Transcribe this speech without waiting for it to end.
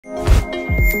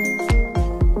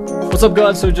What's up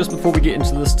guys, so just before we get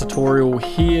into this tutorial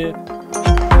here,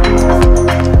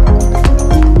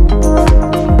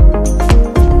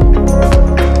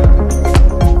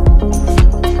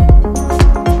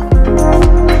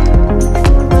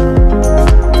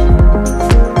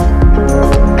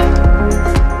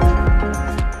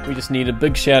 need a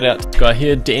big shout out to this guy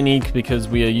here, Danny, because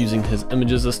we are using his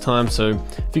images this time. So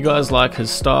if you guys like his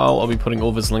style, I'll be putting all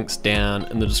of his links down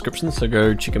in the description, so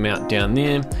go check him out down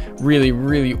there.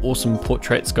 Really awesome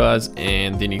portraits, guys,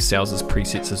 and then he sells his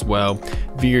presets as well.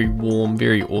 Very warm,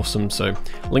 very awesome. So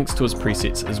links to his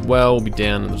presets as well will be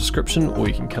down in the description, or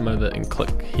you can come over and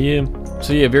click here.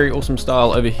 So yeah, very awesome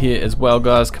style over here as well,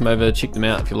 guys. Come over, check them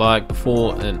out if you like,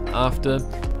 before and after.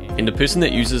 And the person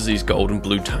that uses these gold and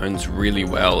blue tones really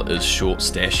well is Short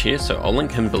Stash here, so I'll link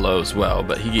him below as well,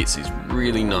 but he gets these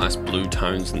really nice blue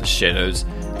tones in the shadows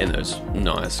and those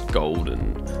nice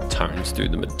golden tones through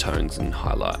the mid-tones and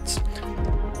highlights.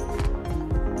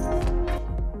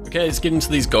 Okay, let's get into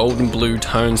these gold and blue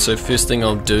tones. So first thing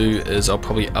I'll do is I'll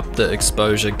probably up the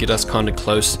exposure, get us kind of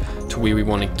close to where we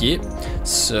want to get.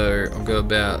 So I'll go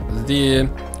about there,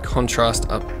 contrast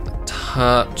up a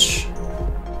touch,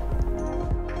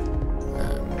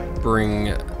 bring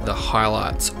the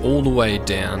highlights all the way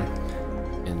down,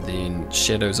 and then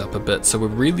shadows up a bit, so we're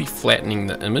really flattening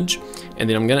the image. And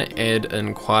then I'm going to add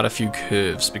in quite a few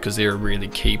curves because they're a really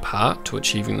key part to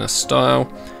achieving this style.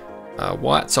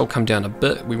 Whites I'll come down a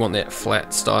bit, we want that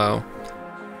flat style,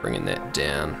 bringing that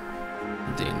down,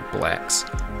 and then blacks,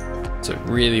 so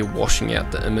really washing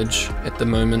out the image at the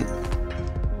moment.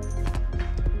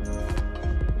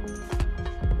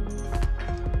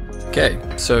 Okay,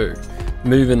 so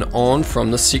moving on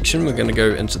from this section, we're going to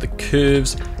go into the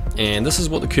curves, and this is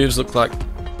what the curves look like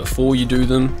before you do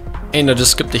them. And I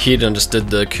just skipped ahead and just did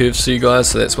the curves for you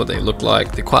guys, so that's what they look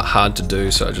like. They're quite hard to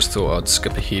do, so I just thought I'd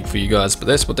skip ahead for you guys, but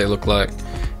that's what they look like.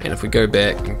 And if we go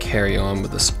back and carry on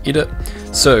with this edit,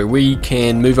 so we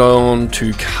can move on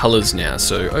to colors now.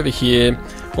 So over here,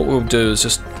 what we'll do is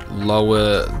just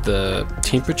lower the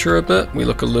temperature a bit. We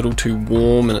look a little too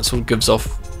warm and it sort of gives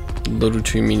off a little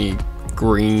too many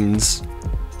greens.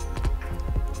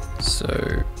 So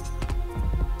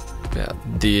about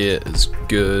there is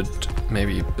good,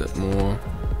 maybe a bit more.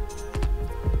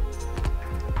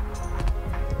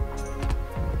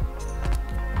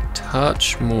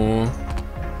 Touch more.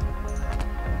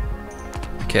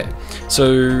 Okay,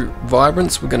 so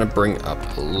vibrance we're going to bring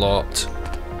up a lot.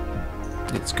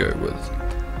 Let's go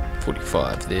with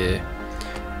 45 there,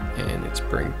 and let's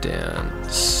bring down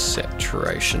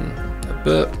saturation a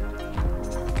bit.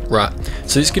 Right,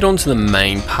 so let's get on to the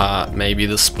main part, maybe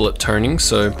the split toning.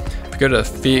 So if we go to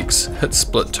effects, hit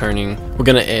split toning, we're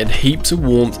going to add heaps of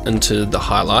warmth into the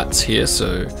highlights here.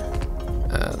 So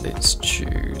let's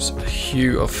choose a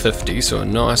hue of 50, so a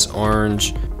nice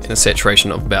orange, and a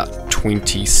saturation of about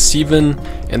 27.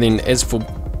 And then as for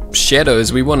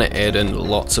shadows, we want to add in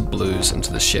lots of blues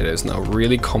into the shadows, and they'll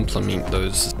really complement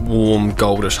those warm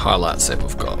goldish highlights that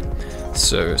we've got.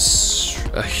 So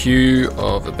a hue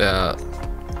of about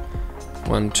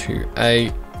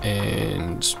 128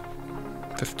 and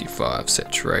 55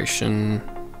 saturation.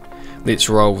 Let's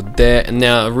roll with that. And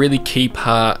now a really key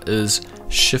part is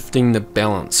shifting the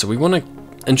balance. So we want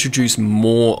to introduce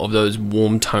more of those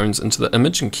warm tones into the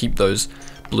image and keep those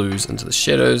blues into the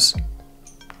shadows.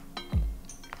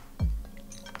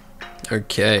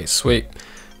 Okay, sweet.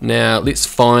 Now let's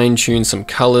fine tune some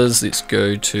colors. Let's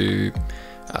go to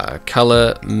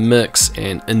color, mix,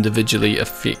 and individually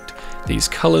affect these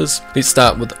colors. Let's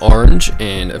start with orange,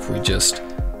 and if we just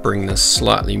bring this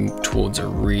slightly towards a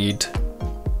red,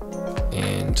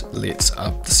 and let's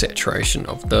up the saturation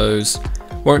of those.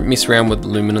 Won't mess around with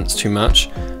luminance too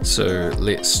much, so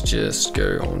let's just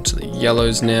go on to the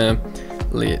yellows now.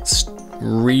 Let's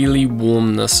really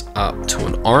warm this up to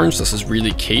an orange. This is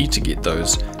really key to get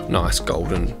those nice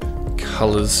golden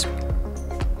colors.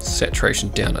 Saturation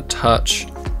down a touch.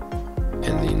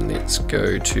 And then let's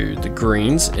go to the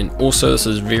greens, and also this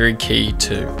is very key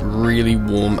to really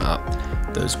warm up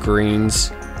those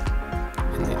greens.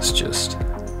 And let's just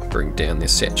bring down their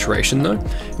saturation though.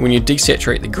 And when you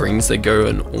desaturate the greens, they go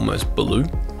in almost blue.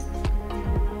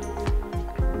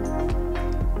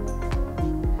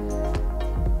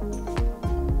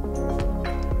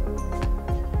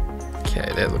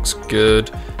 Okay, that looks good,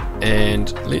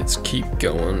 and let's keep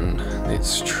going.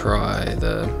 Let's try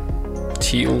the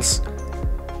teals.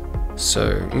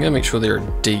 So I'm going to make sure they're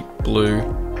a deep blue,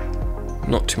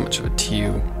 not too much of a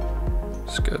teal.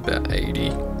 Let's go about 80,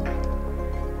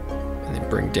 and then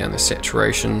bring down the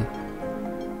saturation.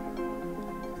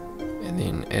 And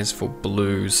then as for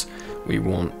blues, we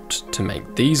want to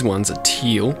make these ones a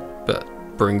teal, but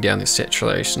bring down the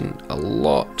saturation a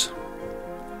lot.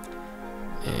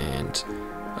 And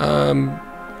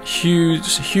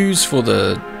hues for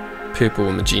the purple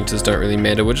and magentas don't really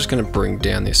matter. We're just going to bring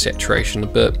down their saturation a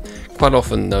bit. Quite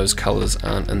often those colors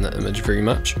aren't in the image very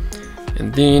much.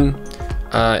 And then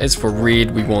as for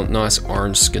red, we want nice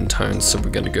orange skin tones, so we're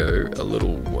going to go a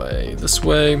little way this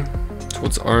way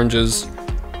towards the oranges,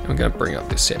 and we're going to bring up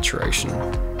their saturation.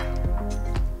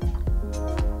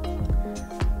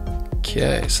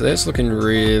 Okay, so that's looking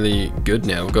really good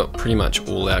now. We've got pretty much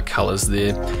all our colors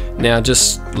there. Now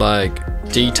just like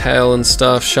detail and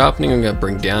stuff, sharpening I'm going to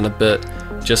bring down a bit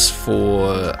just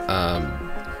for,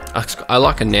 I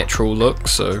like a natural look,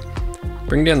 so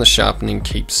bring down the sharpening,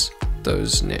 keeps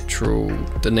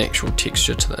the natural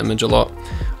texture to the image a lot.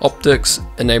 Optics,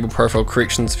 enable profile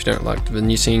corrections if you don't like the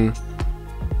vignetting,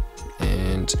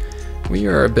 and we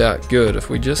are about good. If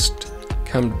we just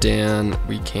come down,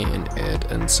 we can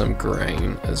add in some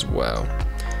grain as well.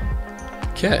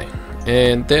 Okay,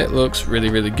 and that looks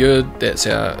really good. That's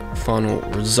our final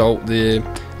result there.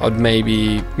 I'd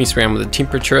maybe mess around with the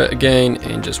temperature again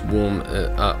and just warm it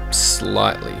up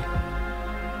slightly,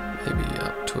 maybe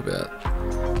up to about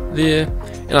there,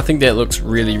 and I think that looks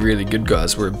really good,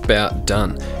 guys. We're about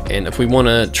done. And if we want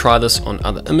to try this on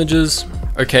other images,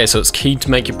 okay, so it's key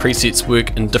to make your presets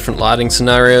work in different lighting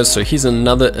scenarios. So here's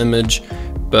another image,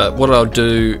 but what I'll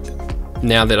do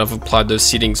now that I've applied those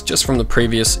settings just from the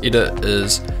previous edit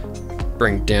is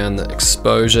bring down the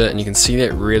exposure, and you can see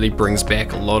that really brings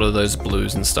back a lot of those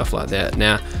blues and stuff like that.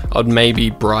 Now I'd maybe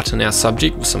brighten our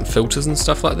subject with some filters and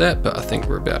stuff like that, but I think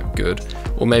we're about good.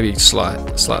 Or maybe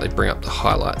slightly bring up the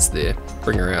highlights there,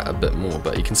 bring her out a bit more,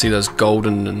 but you can see those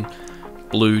golden and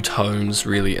blue tones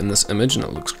really in this image, and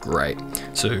it looks great.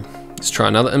 So let's try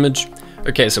another image.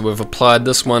 Okay, so we've applied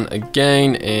this one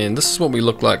again, and this is what we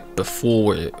look like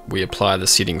before we apply the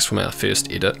settings from our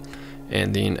first edit.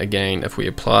 And then again, if we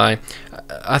apply,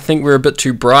 I think we're a bit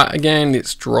too bright again.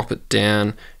 Let's drop it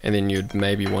down, and then you'd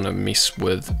maybe want to mess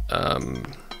with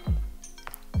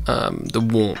the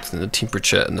warmth and the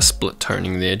temperature and the split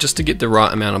toning there, just to get the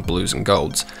right amount of blues and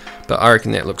golds. But I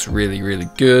reckon that looks really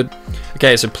good.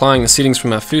 Okay, so applying the settings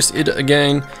from our first edit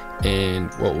again, and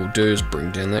what we'll do is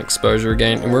bring down the exposure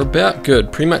again, and we're about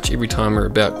good. Pretty much every time we're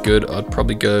about good. I'd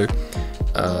probably go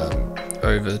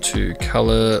over to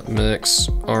color, mix,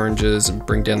 oranges, and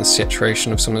bring down the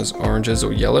saturation of some of those oranges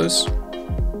or yellows.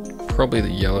 Probably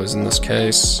the yellows in this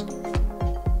case.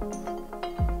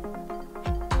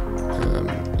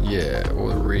 Yeah,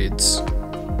 or the reds.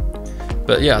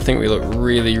 But yeah, I think we look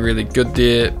really good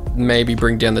there. Maybe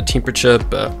bring down the temperature,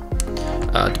 but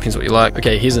depends what you like.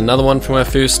 Okay, here's another one from our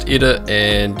first edit,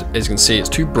 and as you can see, it's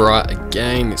too bright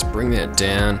again. Let's bring that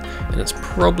down, and it's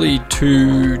probably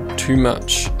too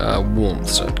much warmth,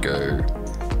 so I'd go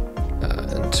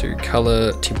into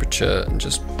color, temperature, and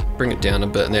just bring it down a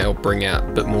bit, and that'll bring out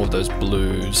a bit more of those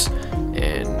blues,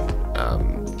 and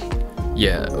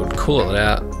yeah, it would cool it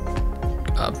out,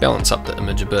 balance up the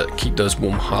image a bit, keep those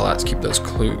warm highlights, keep those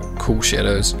cool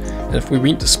shadows. And if we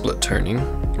went to split toning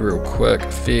real quick,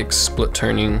 effects, split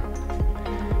toning,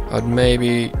 I'd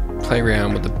maybe play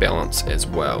around with the balance as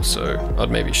well. So I'd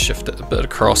maybe shift it a bit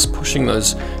across, pushing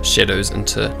those shadows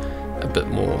into a bit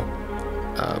more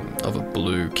of a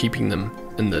blue, keeping them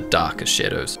in the darker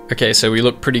shadows. Okay, so we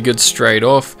look pretty good straight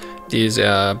off. There's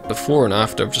our before and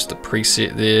after of just a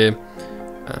preset there,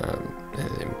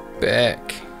 and then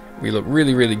back. We look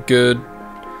really good.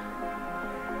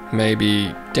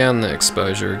 Maybe down the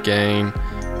exposure again,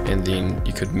 and then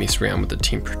you could mess around with the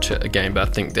temperature again, but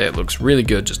I think that looks really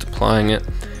good just applying it.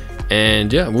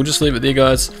 And yeah, we'll just leave it there,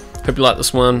 guys. Hope you like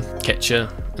this one. Catch you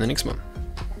in the next one.